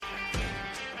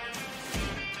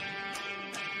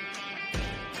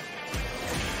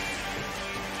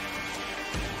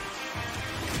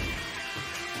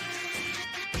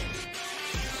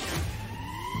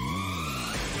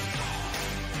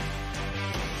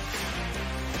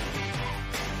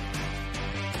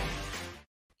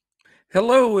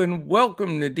Hello and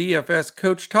welcome to DFS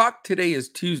Coach Talk. Today is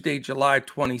Tuesday, July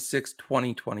 26,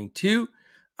 2022.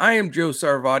 I am Joe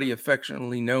Sarvati,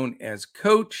 affectionately known as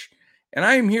Coach, and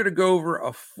I am here to go over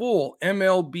a full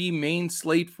MLB main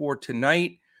slate for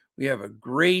tonight. We have a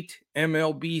great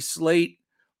MLB slate,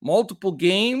 multiple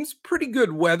games, pretty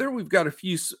good weather. We've got a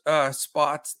few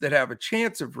spots that have a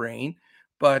chance of rain,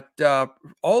 but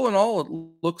all in all, it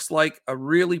looks like a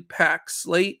really packed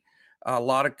slate. A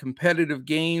lot of competitive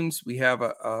games. We have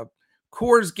a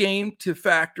Coors game to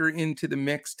factor into the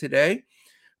mix today.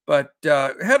 But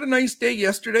had a nice day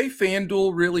yesterday.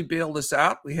 FanDuel really bailed us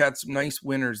out. We had some nice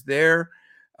winners there.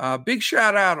 Big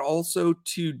shout out also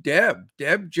to Deb.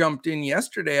 Deb jumped in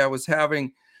yesterday. I was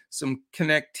having some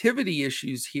connectivity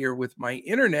issues here with my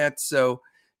internet. So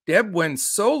Deb went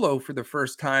solo for the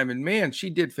first time. And man,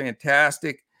 she did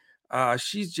fantastic.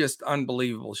 She's just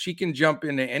unbelievable. She can jump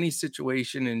into any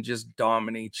situation and just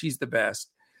dominate. She's the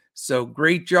best. So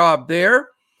great job there.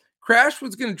 Crash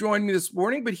was going to join me this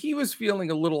morning, but he was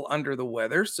feeling a little under the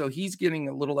weather. So he's getting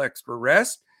a little extra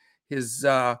rest. His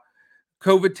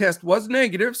COVID test was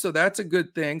negative, so that's a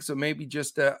good thing. So maybe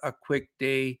just a quick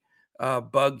day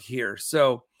bug here.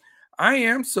 So I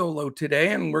am solo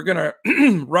today, and we're going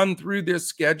to run through this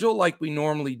schedule like we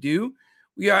normally do.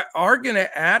 We are going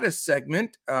to add a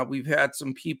segment. We've had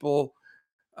some people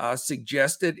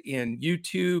suggested in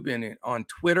YouTube and on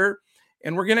Twitter,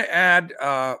 and we're going to add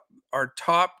our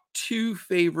top two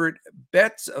favorite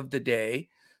bets of the day.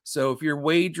 So if you're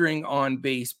wagering on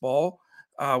baseball,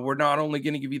 we're not only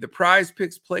going to give you the prize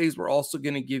picks plays, we're also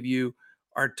going to give you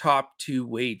our top two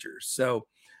wagers. So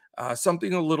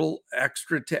something a little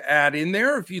extra to add in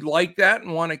there. If you like that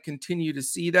and want to continue to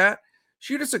see that,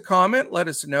 shoot us a comment, let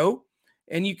us know.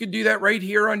 And you can do that right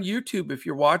here on YouTube. If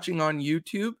you're watching on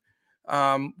YouTube,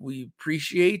 we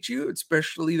appreciate you,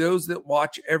 especially those that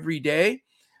watch every day.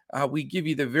 We give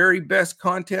you the very best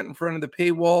content in front of the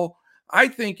paywall, I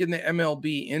think, in the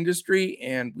MLB industry,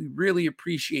 and we really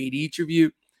appreciate each of you.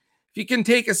 If you can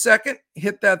take a second,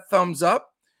 hit that thumbs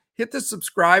up, hit the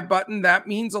subscribe button. That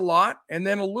means a lot. And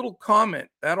then a little comment.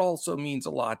 That also means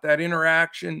a lot. That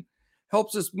interaction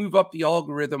helps us move up the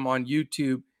algorithm on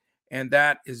YouTube, and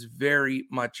that is very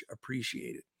much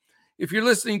appreciated. If you're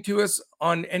listening to us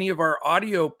on any of our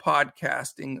audio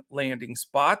podcasting landing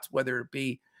spots, whether it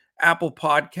be Apple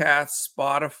Podcasts,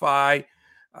 Spotify,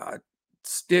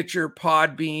 Stitcher,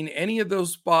 Podbean, any of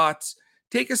those spots,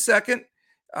 take a second,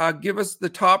 give us the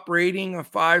top rating, a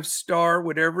 5-star,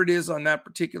 whatever it is on that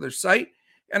particular site,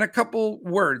 and a couple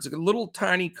words, a little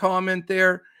tiny comment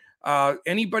there.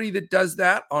 Anybody that does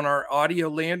that on our audio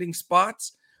landing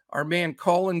spots, our man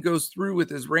Colin goes through with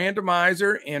his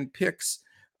randomizer and picks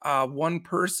one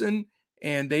person,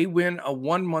 and they win a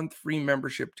 1-month free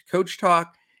membership to Coach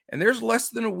Talk. And there's less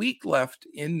than a week left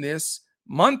in this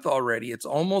month already. It's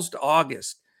almost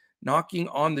August, knocking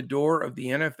on the door of the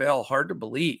NFL. Hard to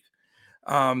believe.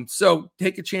 So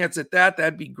take a chance at that.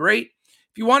 That'd be great.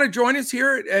 If you want to join us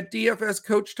here at DFS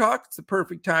Coach Talk, it's the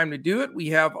perfect time to do it. We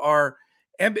have our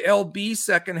MLB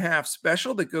second half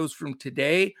special that goes from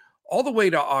today all the way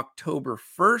to October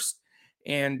 1st.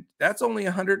 And that's only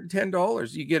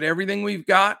 $110. You get everything we've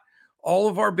got, all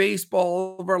of our baseball,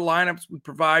 all of our lineups we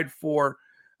provide for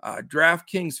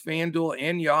DraftKings, FanDuel,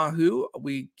 and Yahoo.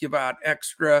 We give out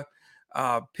extra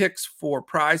picks for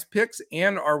prize picks,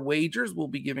 and our wagers. We'll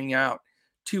be giving out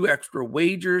 2 extra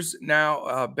wagers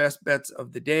now, best bets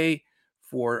of the day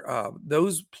for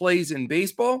those plays in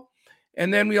baseball.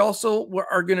 And then we also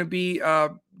are going to be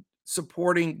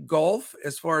supporting golf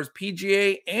as far as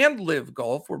PGA and Live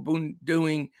Golf. We're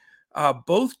doing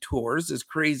both tours, as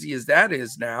crazy as that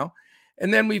is now.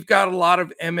 And then we've got a lot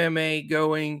of MMA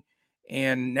going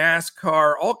and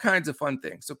NASCAR, all kinds of fun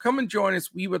things. So come and join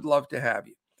us. We would love to have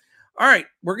you. All right,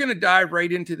 we're going to dive right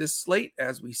into this slate.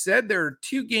 As we said, there are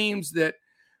 2 games that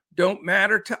don't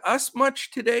matter to us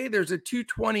much today. There's a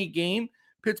 2:20 game,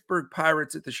 Pittsburgh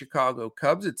Pirates at the Chicago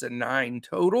Cubs. It's a 9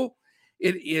 total.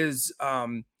 It is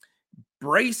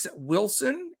Bryce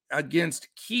Wilson against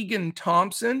Keegan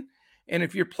Thompson. And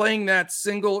if you're playing that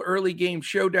single early game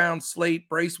showdown slate,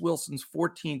 Bryce Wilson's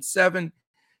 14-7.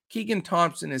 Keegan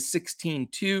Thompson is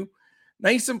 16-2.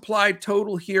 Nice implied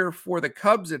total here for the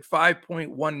Cubs at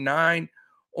 5.19,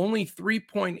 only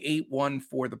 3.81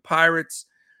 for the Pirates.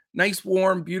 Nice,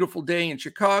 warm, beautiful day in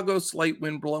Chicago. Slight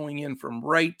wind blowing in from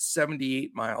right,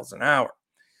 78 miles an hour.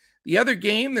 The other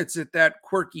game that's at that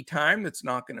quirky time that's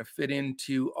not going to fit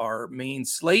into our main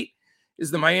slate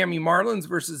is the Miami Marlins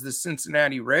versus the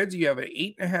Cincinnati Reds. You have an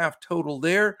 8.5 total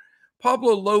there.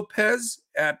 Pablo Lopez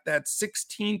at that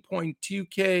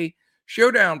 16.2K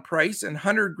showdown price, and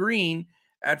Hunter Green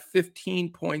at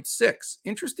 15.6.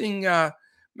 Interesting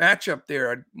matchup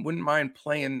there. I wouldn't mind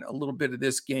playing a little bit of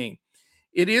this game.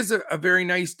 It is a very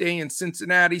nice day in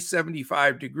Cincinnati,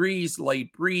 75 degrees,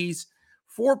 light breeze,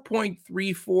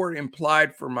 4.34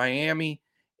 implied for Miami,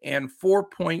 and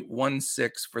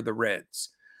 4.16 for the Reds.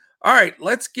 All right,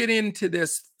 let's get into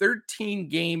this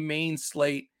 13-game main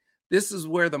slate. This is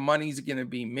where the money's going to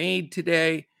be made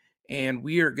today, and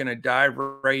we are going to dive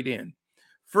right in.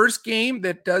 First game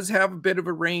that does have a bit of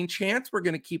a rain chance, we're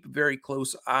going to keep a very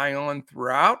close eye on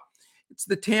throughout. It's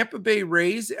the Tampa Bay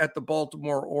Rays at the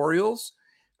Baltimore Orioles.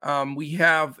 We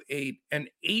have an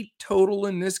 8 total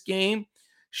in this game.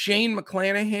 Shane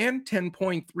McClanahan,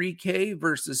 10.3K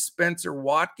versus Spencer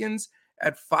Watkins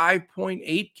at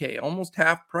 5.8K, almost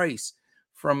half price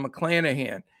from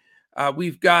McClanahan.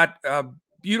 We've got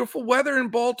beautiful weather in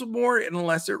Baltimore, and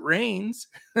unless it rains,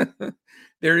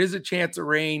 there is a chance of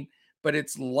rain, but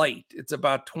it's light. It's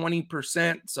about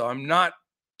 20%, so I'm not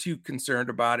too concerned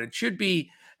about it. It should be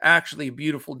actually a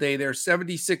beautiful day there,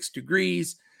 76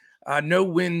 degrees, no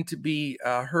wind to be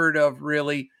heard of,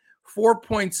 really.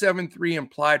 4.73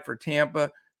 implied for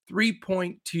Tampa,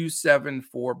 3.27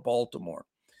 for Baltimore.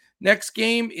 Next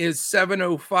game is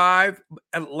 7:05,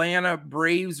 Atlanta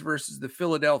Braves versus the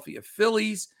Philadelphia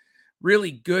Phillies.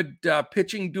 Really good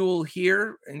pitching duel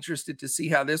here. Interested to see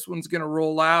how this one's going to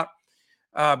roll out.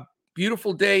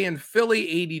 Beautiful day in Philly,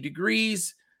 80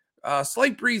 degrees.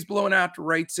 Slight breeze blowing out to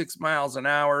right, 6 miles an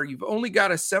hour. You've only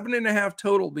got a 7.5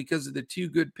 total because of the two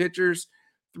good pitchers.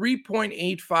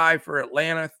 3.85 for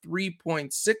Atlanta,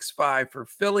 3.65 for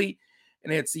Philly.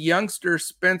 And it's the youngster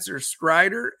Spencer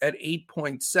Strider at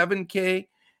 8.7K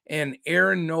and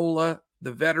Aaron Nola,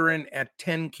 the veteran, at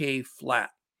 10K flat.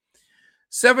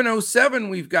 7:07,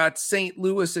 we've got St.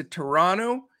 Louis at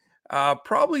Toronto.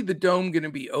 Probably the Dome going to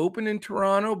be open in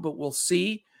Toronto, but we'll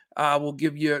see. We'll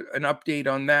give you an update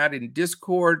on that in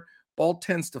Discord. Ball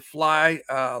tends to fly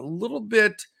a little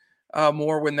bit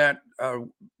more when that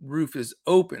roof is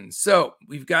open. So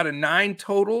we've got a 9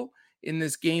 total in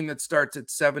this game that starts at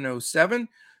 7:07.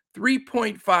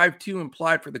 3.52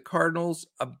 implied for the Cardinals,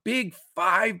 a big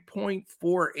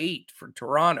 5.48 for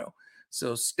Toronto.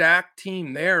 So stacked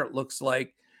team there, it looks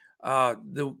like.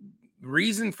 The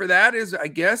reason for that is, I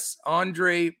guess,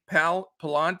 Andre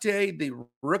Palante, the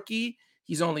rookie,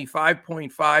 he's only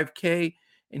 5.5K,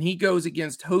 and he goes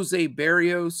against Jose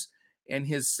Berrios and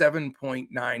his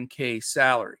 7.9K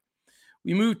salary.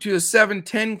 We move to a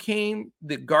 7:10 game,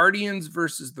 the Guardians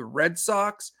versus the Red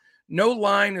Sox. No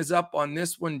line is up on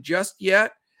this one just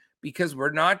yet because we're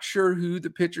not sure who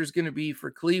the pitcher is going to be for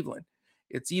Cleveland.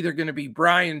 It's either going to be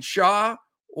Brian Shaw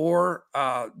or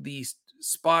the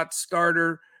spot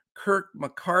starter Kirk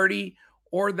McCarty,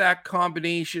 or that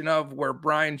combination of where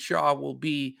Brian Shaw will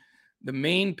be the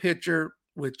main pitcher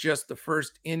with just the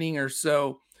first inning or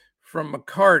so from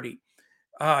McCarty.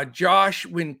 Josh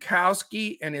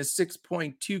Winkowski and his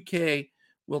 6.2K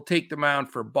will take the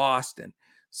mound for Boston.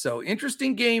 So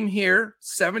interesting game here.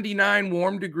 79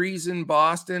 warm degrees in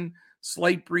Boston.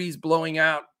 Slight breeze blowing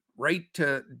out right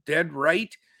to dead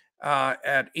right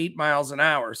at 8 miles an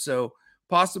hour. So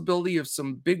possibility of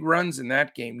some big runs in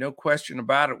that game. No question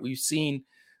about it. We've seen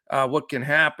what can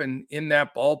happen in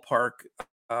that ballpark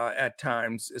at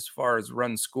times as far as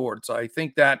runs scored. So I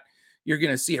think that you're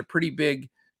going to see a pretty big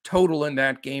total in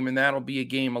that game, and that'll be a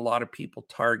game a lot of people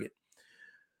target.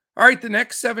 All right, the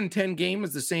next 7:10 game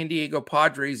is the San Diego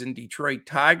Padres and Detroit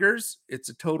Tigers. It's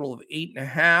a total of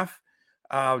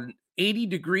 8.5. 80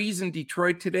 degrees in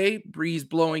Detroit today, breeze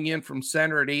blowing in from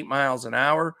center at 8 miles an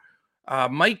hour.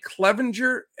 Mike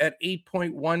Clevinger at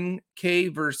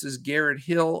 8.1K versus Garrett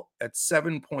Hill at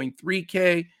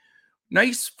 7.3K.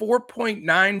 Nice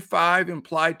 4.95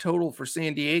 implied total for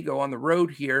San Diego on the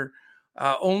road here.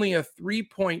 Only a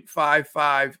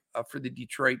 3.55 for the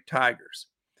Detroit Tigers.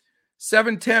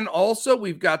 7:10 also,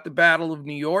 we've got the Battle of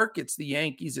New York. It's the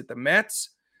Yankees at the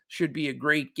Mets. Should be a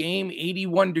great game.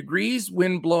 81 degrees,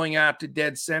 wind blowing out to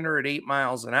dead center at 8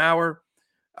 miles an hour.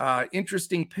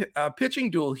 Interesting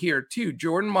pitching duel here, too.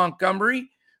 Jordan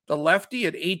Montgomery, the lefty,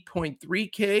 at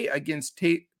 8.3K against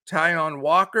Taijuan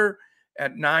Walker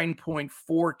at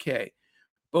 9.4K.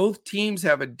 Both teams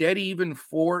have a dead even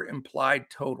 4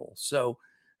 implied total. So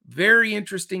very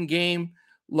interesting game.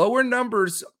 Lower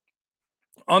numbers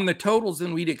on the totals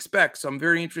than we'd expect. So I'm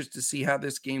very interested to see how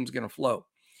this game's going to flow.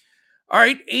 All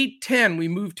right, 8:10, we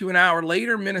move to an hour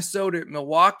later. Minnesota at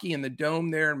Milwaukee in the Dome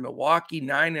there in Milwaukee,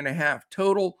 9.5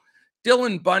 total.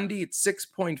 Dylan Bundy at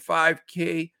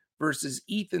 6.5K versus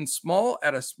Ethan Small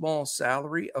at a small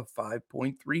salary of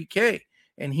 5.3K.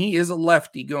 And he is a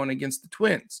lefty going against the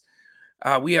Twins.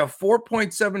 We have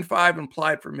 4.75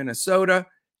 implied for Minnesota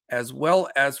as well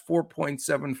as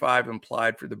 4.75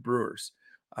 implied for the Brewers.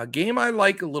 A game I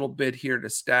like a little bit here to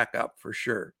stack up for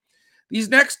sure. These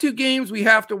next two games, we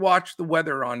have to watch the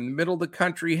weather on. The middle of the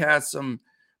country has some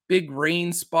big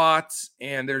rain spots,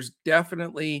 and there's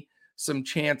definitely some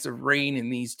chance of rain in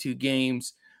these two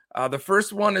games. The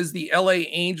first one is the LA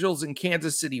Angels and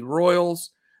Kansas City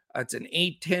Royals. It's an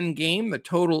 8-10 game. The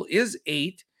total is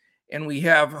 8. And we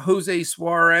have Jose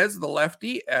Suarez, the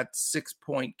lefty, at 6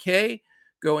 K,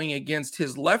 going against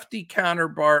his lefty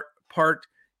counterpart,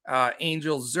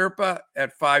 Angel Zerpa,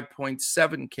 at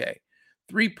 5.7 K.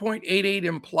 3.88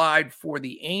 implied for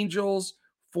the Angels,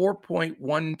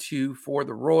 4.12 for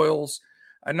the Royals.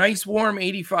 A nice warm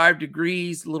 85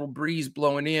 degrees, a little breeze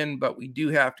blowing in, but we do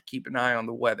have to keep an eye on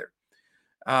the weather.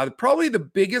 Probably the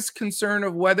biggest concern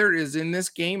of weather is in this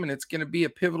game, and it's going to be a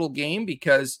pivotal game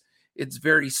because it's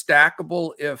very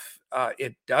stackable if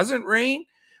it doesn't rain.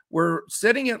 We're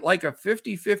setting it like a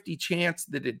 50-50 chance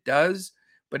that it does,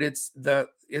 but it's the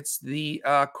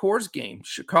Coors game.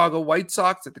 Chicago White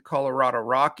Sox at the Colorado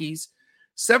Rockies.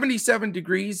 77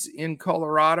 degrees in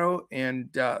Colorado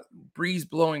and breeze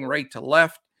blowing right to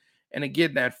left. And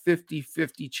again, that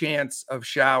 50-50 chance of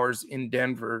showers in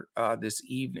Denver this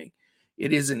evening.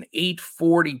 It is an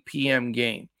 8:40 p.m.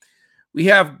 game. We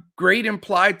have great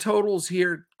implied totals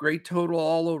here. Great total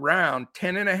all around.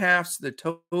 10.5's the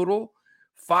total.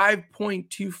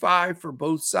 5.25 for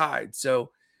both sides. So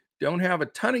don't have a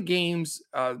ton of games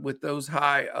with those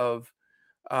high of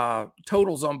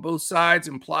totals on both sides,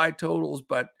 implied totals,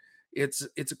 but it's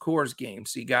a Coors game,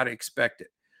 so you got to expect it.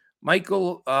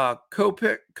 Michael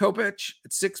Kopech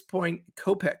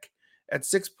at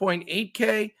 6.8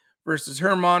 K versus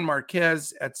Herman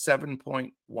Marquez at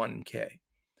 7.1 K.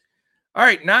 All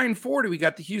right, 9:40, we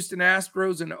got the Houston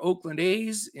Astros and Oakland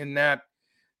A's in that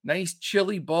nice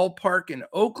chilly ballpark in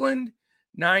Oakland.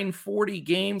 9:40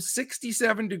 game,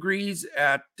 67 degrees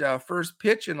at first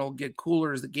pitch, and it'll get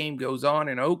cooler as the game goes on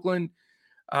in Oakland.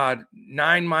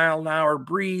 9-mile-an-hour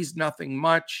breeze, nothing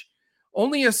much.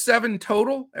 Only a 7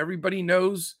 total. Everybody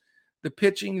knows the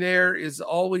pitching there is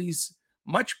always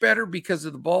much better because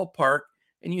of the ballpark,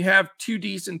 and you have 2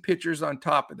 decent pitchers on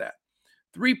top of that.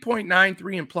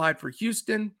 3.93 implied for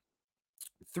Houston,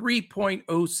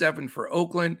 3.07 for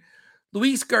Oakland.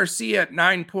 Luis Garcia at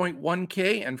 9.1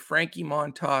 K and Frankie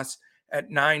Montas at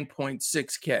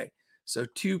 9.6 K. So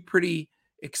 2 pretty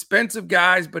expensive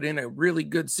guys, but in a really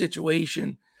good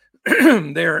situation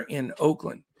there in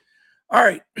Oakland. All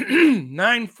right,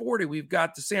 9:40, we've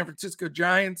got the San Francisco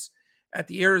Giants at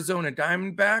the Arizona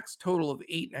Diamondbacks, total of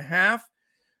 8.5.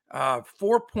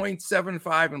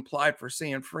 4.75 implied for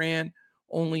San Fran,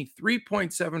 only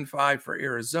 3.75 for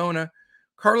Arizona.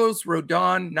 Carlos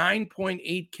Rodon,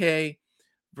 9.8 K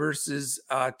versus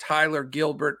Tyler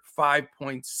Gilbert,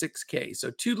 5.6 K.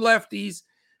 So 2 lefties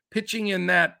pitching in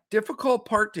that difficult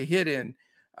part to hit in.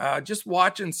 Just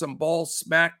watching some balls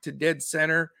smack to dead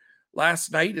center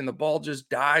last night, and the ball just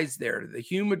dies there to the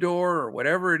humidor or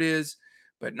whatever it is,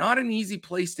 but not an easy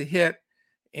place to hit,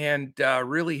 and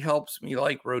really helps me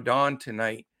like Rodon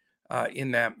tonight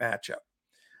in that matchup.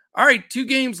 All right, 2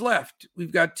 games left.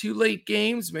 We've got 2 late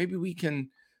games. Maybe we can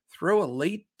throw a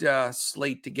late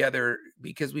slate together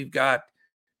because we've got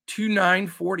 2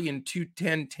 9:40 and 2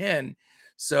 10:10.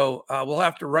 So we'll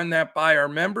have to run that by our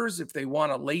members if they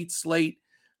want a late slate.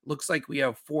 Looks like we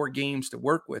have 4 games to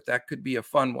work with. That could be a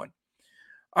fun one.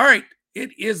 All right,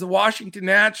 it is the Washington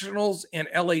Nationals and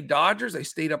LA Dodgers. I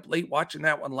stayed up late watching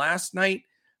that one last night.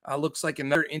 Looks like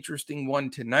another interesting one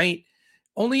tonight.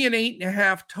 Only an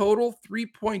 8.5 total,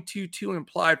 3.22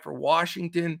 implied for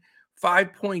Washington,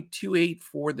 5.28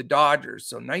 for the Dodgers.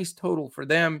 So nice total for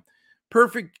them.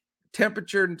 Perfect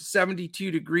temperature,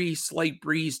 72 degrees, slight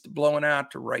breeze blowing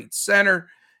out to right center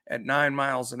at 9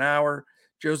 miles an hour.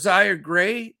 Josiah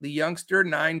Gray, the youngster,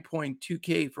 9.2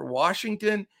 K for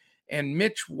Washington. And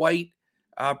Mitch White,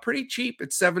 pretty cheap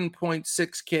at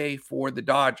 7.6 K for the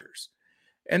Dodgers.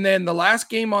 And then the last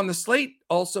game on the slate,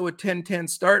 also a 10-10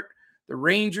 start. The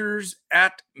Rangers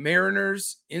at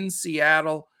Mariners in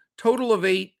Seattle. Total of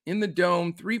 8 in the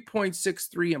Dome,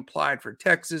 3.63 implied for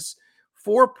Texas,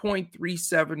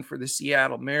 4.37 for the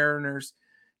Seattle Mariners.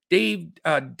 Dane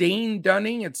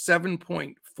Dunning at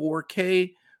 7.4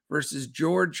 K versus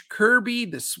George Kirby,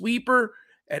 the sweeper,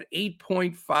 at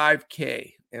 8.5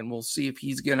 K. And we'll see if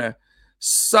he's going to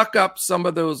suck up some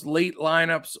of those late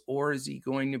lineups, or is he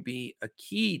going to be a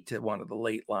key to one of the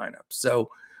late lineups? So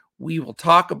we will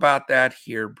talk about that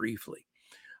here briefly.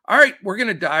 All right, we're going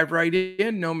to dive right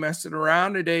in. No messing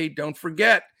around today. Don't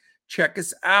forget, check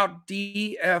us out,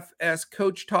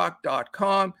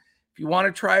 dfscoachtalk.com. If you want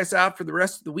to try us out for the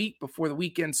rest of the week before the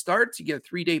weekend starts, you get a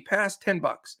 3-day pass,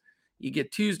 $10. You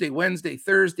get Tuesday, Wednesday,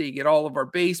 Thursday. You get all of our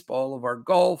baseball, all of our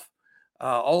golf,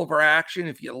 all of our action.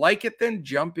 If you like it, then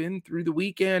jump in through the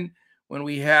weekend when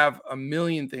we have a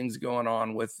million things going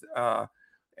on with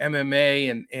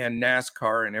MMA and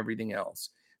NASCAR and everything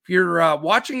else. If you're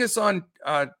watching us on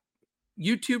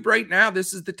YouTube right now,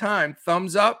 this is the time.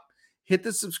 Thumbs up, hit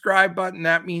the subscribe button.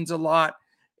 That means a lot.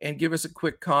 And give us a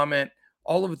quick comment.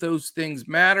 All of those things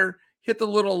matter. Hit the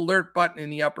little alert button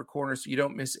in the upper corner so you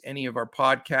don't miss any of our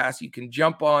podcasts. You can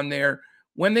jump on there.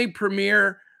 When they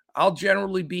premiere, I'll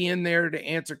generally be in there to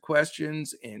answer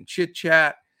questions and chit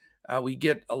chat. We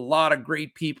get a lot of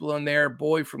great people in there.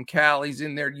 Boy from Cali's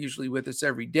in there usually with us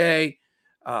every day.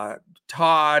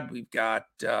 Todd, we've got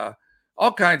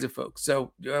all kinds of folks.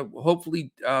 So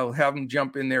hopefully I'll have them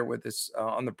jump in there with us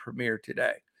on the premiere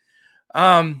today.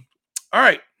 All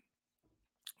right.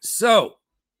 So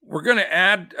we're going to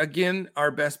add, again,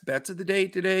 our best bets of the day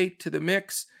today to the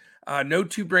mix. No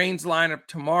Two Brains lineup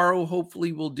tomorrow.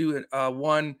 Hopefully we'll do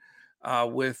one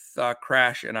with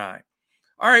Crash and I.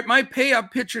 All right, my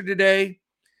pay-up pitcher today,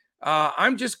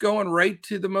 I'm just going right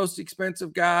to the most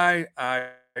expensive guy. I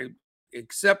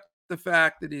accept the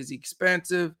fact that he's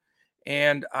expensive,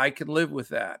 and I can live with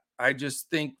that. I just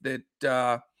think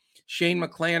that Shane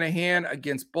McClanahan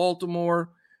against Baltimore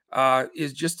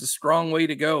is just a strong way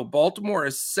to go. Baltimore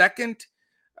is second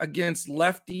against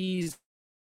lefties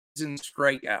in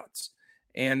strikeouts.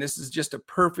 And this is just a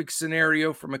perfect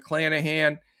scenario for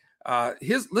McClanahan.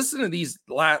 Listen to these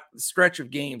last stretch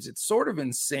of games. It's sort of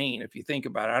insane if you think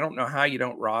about it. I don't know how you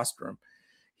don't roster him.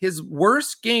 His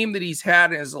worst game that he's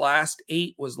had in his last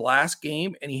 8 was last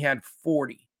game, and he had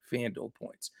 40 FanDuel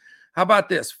points. How about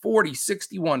this? 40,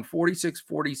 61, 46,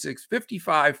 46,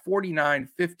 55, 49,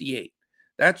 58.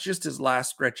 That's just his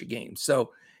last stretch of games.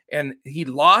 So, and he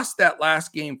lost that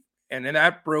last game, and then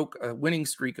that broke a winning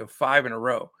streak of 5 in a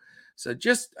row. So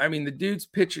the dude's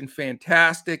pitching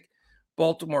fantastic.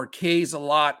 Baltimore K's a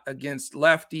lot against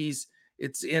lefties.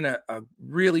 It's in a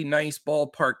really nice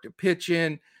ballpark to pitch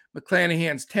in.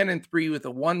 McClanahan's 10-3 with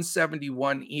a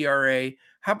 171 ERA.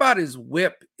 How about his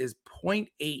whip is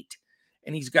 0.8,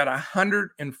 and he's got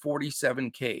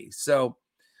 147 Ks. So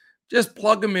just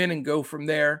plug him in and go from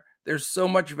there. There's so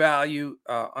much value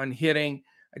on hitting.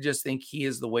 I just think he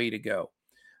is the way to go.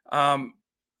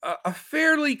 A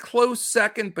fairly close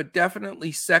second, but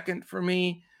definitely second for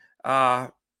me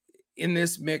in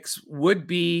this mix would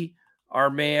be our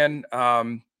man,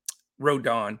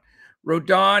 Rodon.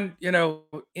 Rodon,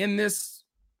 in this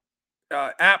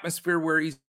atmosphere where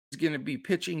he's going to be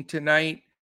pitching tonight,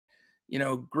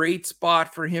 great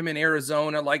spot for him in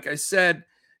Arizona. Like I said,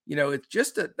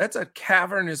 it's that's a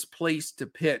cavernous place to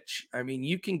pitch. I mean,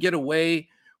 you can get away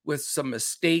with some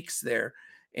mistakes there.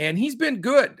 And he's been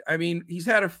good. I mean, he's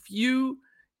had a few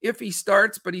iffy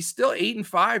starts, but he's still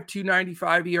 8-5,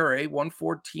 295 ERA,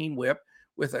 114 whip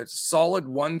with a solid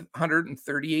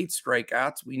 138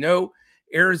 strikeouts. We know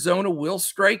Arizona will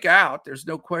strike out. There's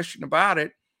no question about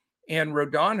it. And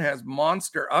Rodon has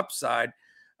monster upside.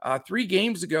 3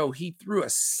 games ago, he threw a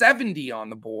 70 on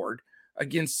the board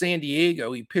against San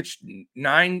Diego. He pitched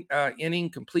 9 inning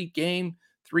complete game,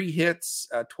 3 hits,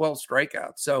 12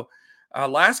 strikeouts. So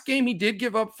last game he did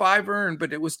give up 5 earned,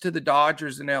 but it was to the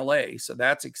Dodgers in LA. So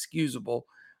that's excusable.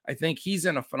 I think he's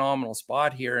in a phenomenal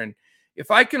spot here. And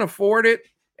if I can afford it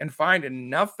and find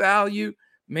enough value,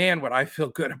 man, would I feel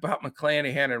good about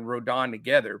McClanahan and Rodon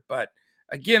together. But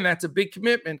again, that's a big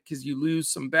commitment because you lose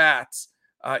some bats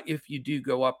if you do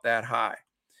go up that high.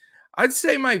 I'd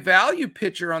say my value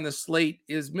pitcher on the slate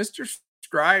is Mr.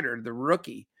 Strider, the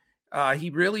rookie. He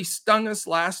really stung us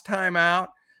last time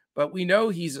out, but we know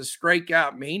he's a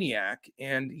strikeout maniac,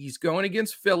 and he's going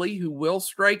against Philly, who will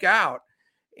strike out.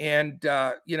 And,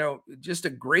 just a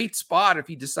great spot if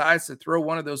he decides to throw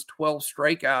one of those 12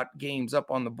 strikeout games up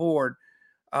on the board.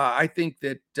 I think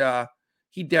that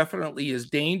he definitely is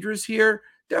dangerous here.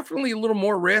 Definitely a little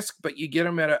more risk, but you get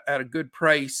him at a good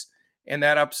price, and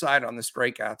that upside on the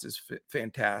strikeouts is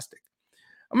fantastic.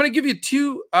 I'm going to give you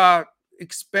 2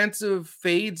 expensive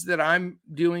fades that I'm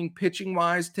doing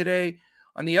pitching-wise today.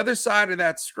 On the other side of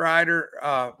that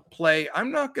Strider play,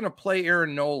 I'm not going to play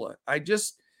Aaron Nola.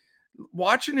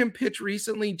 Watching him pitch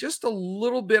recently, just a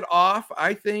little bit off,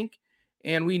 I think.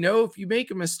 And we know if you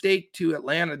make a mistake to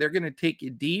Atlanta, they're going to take you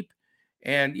deep.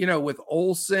 And, with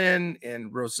Olsen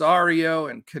and Rosario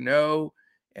and Cano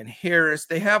and Harris,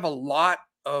 they have a lot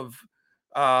of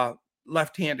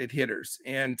left-handed hitters.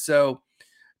 And so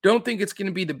don't think it's going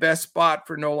to be the best spot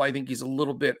for Nola. I think he's a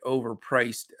little bit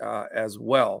overpriced as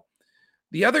well.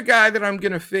 The other guy that I'm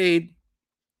going to fade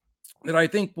that I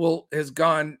think has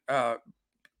gone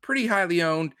pretty highly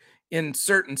owned in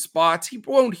certain spots. He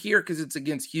won't here because it's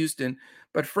against Houston,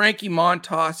 but Frankie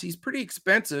Montas, he's pretty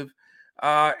expensive.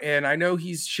 And I know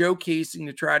he's showcasing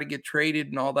to try to get traded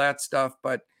and all that stuff,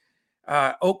 but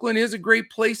Oakland is a great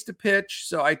place to pitch.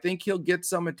 So I think he'll get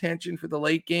some attention for the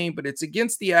late game, but it's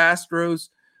against the Astros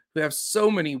who have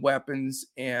so many weapons.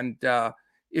 And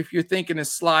if you're thinking of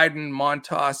sliding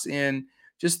Montas in,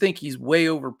 just think he's way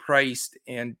overpriced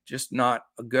and just not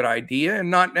a good idea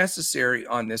and not necessary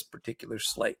on this particular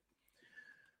slate.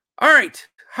 All right,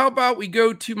 how about we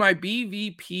go to my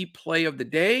BVP play of the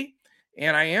day?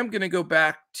 And I am going to go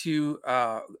back to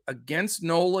against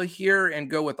Nola here and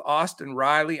go with Austin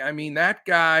Riley. I mean, that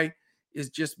guy is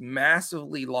just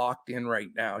massively locked in right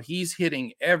now. He's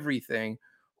hitting everything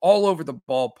all over the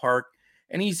ballpark,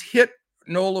 and he's hit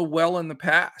Nola well in the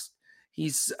past.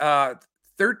 He's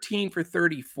 13 for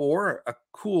 34, a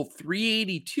cool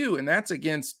 382, and that's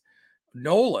against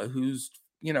Nola, who's,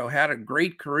 had a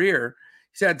great career.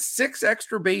 He's had 6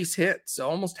 extra base hits, so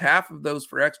almost half of those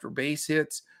for extra base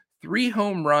hits, 3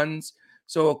 home runs,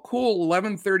 so a cool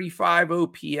 1135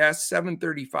 OPS,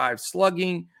 735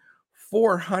 slugging,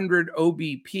 400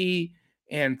 OBP,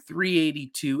 and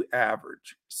 382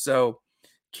 average. So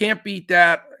can't beat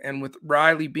that. And with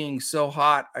Riley being so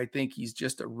hot, I think he's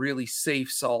just a really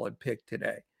safe, solid pick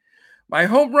today. My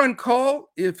home run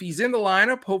call, if he's in the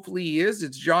lineup, hopefully he is,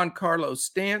 it's Giancarlo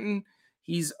Stanton.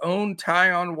 He's owned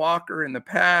Taijuan Walker in the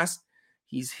past.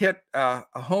 He's hit a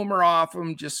homer off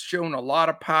him, just shown a lot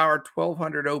of power,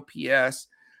 1,200 OPS,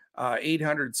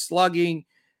 800 slugging.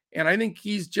 And I think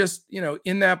he's just,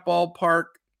 in that ballpark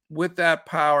with that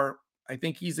power. I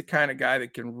think he's the kind of guy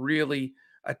that can really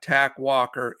attack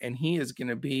Walker, and he is going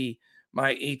to be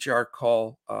my HR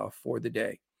call for the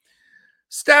day.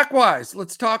 Stack wise,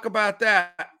 let's talk about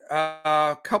that.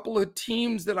 A couple of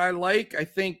teams that I like. I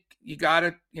think you got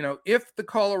to, if the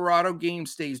Colorado game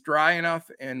stays dry enough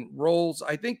and rolls,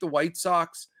 I think the White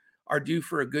Sox are due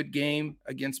for a good game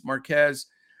against Marquez.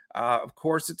 Of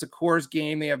course, it's a Coors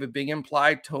game. They have a big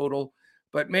implied total,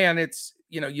 but man, it's,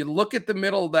 you look at the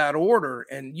middle of that order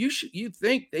and you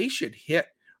think they should hit.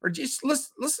 Or just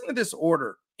listen to this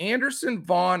order. Anderson,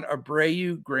 Vaughn,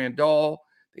 Abreu, Grandal.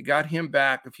 They got him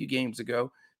back a few games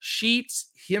ago. Sheets,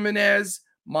 Jimenez,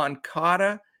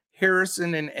 Moncada,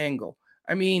 Harrison, and Engel.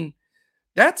 I mean,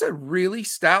 that's a really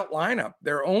stout lineup.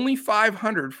 They're only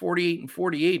 500, 48 and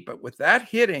 48. But with that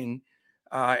hitting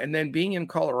and then being in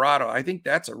Colorado, I think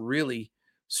that's a really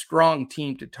strong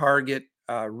team to target.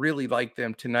 Really like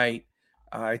them tonight.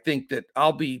 I think that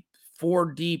I'll be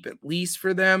 4 deep at least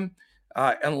for them.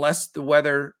 Unless the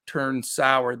weather turns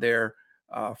sour there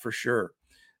for sure.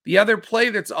 The other play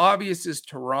that's obvious is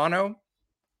Toronto.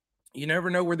 You never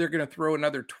know where they're going to throw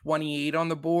another 28 on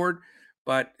the board,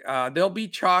 but they'll be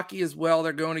chalky as well.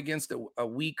 They're going against a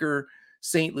weaker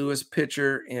St. Louis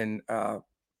pitcher in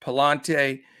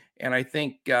Palante, and I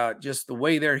think just the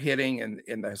way they're hitting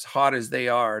and as hot as they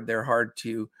are, they're hard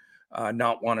to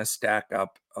not want to stack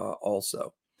up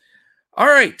also. All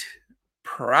right.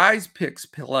 Prize picks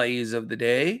plays of the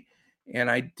day. And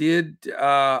I'm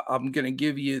going to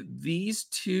give you these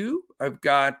 2. I've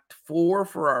got 4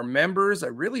 for our members. I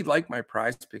really like my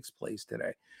prize picks plays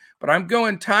today, but I'm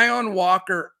going Taijuan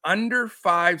Walker under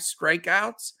 5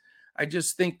 strikeouts. I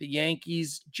just think the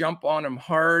Yankees jump on him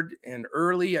hard and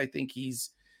early. I think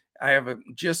I have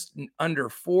just under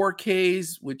 4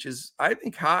 Ks, which is, I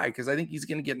think, high because I think he's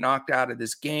going to get knocked out of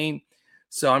this game.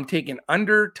 So I'm taking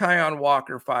under Taijuan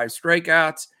Walker 5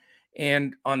 strikeouts.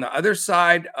 And on the other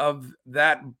side of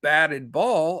that batted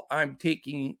ball, I'm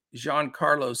taking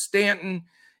Giancarlo Stanton.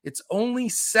 It's only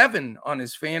 7 on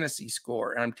his fantasy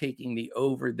score, and I'm taking the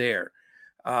over there.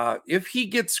 If he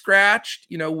gets scratched,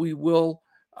 we will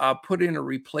put in a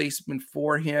replacement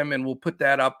for him, and we'll put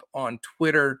that up on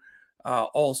Twitter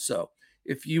also.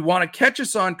 If you want to catch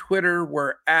us on Twitter,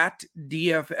 we're at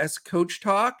DFS Coach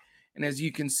Talk. And as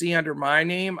you can see under my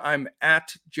name, I'm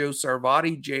at Joe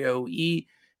Sarvadi,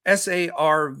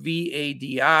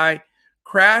 JoeSarvadi.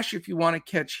 Crash, if you want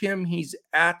to catch him, he's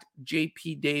at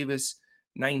JP Davis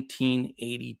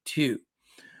 1982.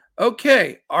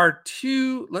 Okay,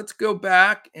 let's go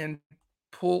back and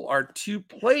pull our 2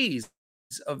 plays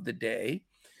of the day.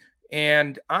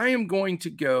 And I am going to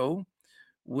go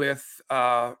with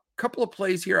a couple of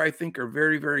plays here I think are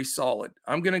very, very solid.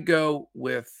 I'm going to go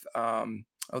with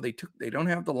they don't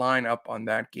have the line up on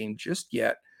that game just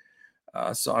yet.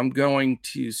 So I'm going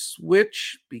to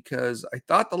switch because I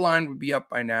thought the line would be up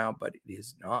by now, but it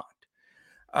is not.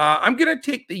 I'm going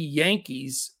to take the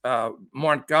Yankees,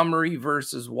 Montgomery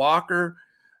versus Walker.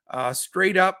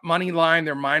 Straight up money line,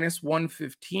 they're minus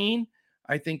 115.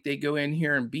 I think they go in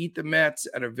here and beat the Mets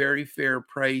at a very fair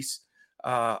price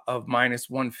of minus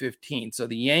 115. So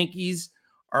the Yankees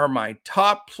are my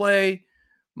top play.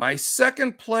 My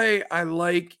second play I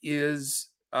like is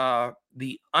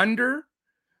the under.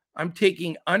 I'm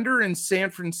taking under in San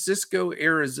Francisco,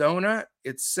 Arizona.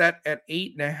 It's set at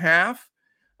 8.5,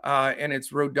 and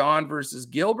it's Rodon versus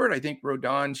Gilbert. I think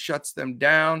Rodon shuts them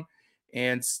down,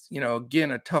 and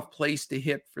again, a tough place to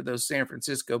hit for those San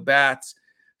Francisco bats.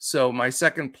 So my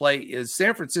second play is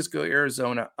San Francisco,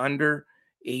 Arizona under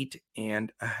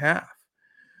 8.5.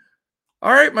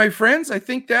 All right, my friends, I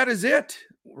think that is it.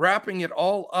 Wrapping it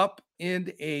all up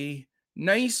in a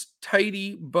nice,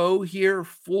 tidy bow here,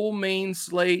 full main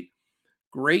slate.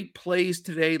 Great plays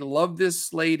today. Love this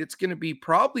slate. It's going to be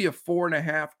probably a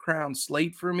 4.5 crown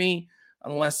slate for me,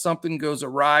 unless something goes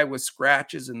awry with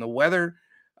scratches in the weather.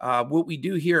 What we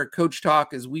do here at Coach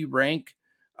Talk is we rank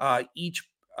each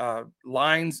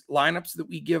lineups that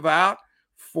we give out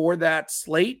for that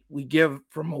slate. We give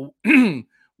from a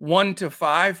 1 to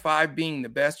 5, 5 being the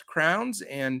best crowns.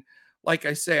 And like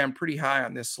I say, I'm pretty high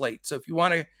on this slate. So if you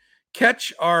want to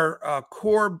catch our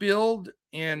core build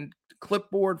and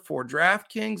clipboard for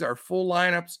DraftKings, our full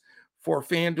lineups for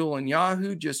FanDuel and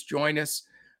Yahoo, just join us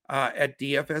at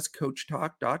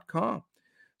dfscoachtalk.com.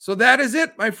 So that is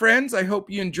it, my friends. I hope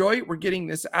you enjoy it. We're getting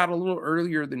this out a little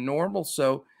earlier than normal,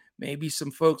 so maybe some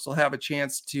folks will have a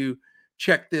chance to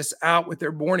check this out with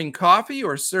their morning coffee,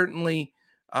 or certainly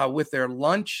with their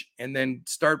lunch, and then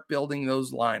start building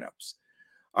those lineups.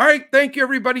 All right. Thank you,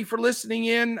 everybody, for listening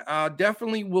in.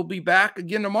 Definitely we'll be back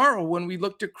again tomorrow when we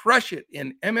look to crush it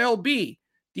in MLB,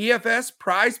 DFS,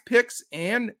 prize picks,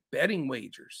 and betting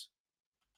wagers.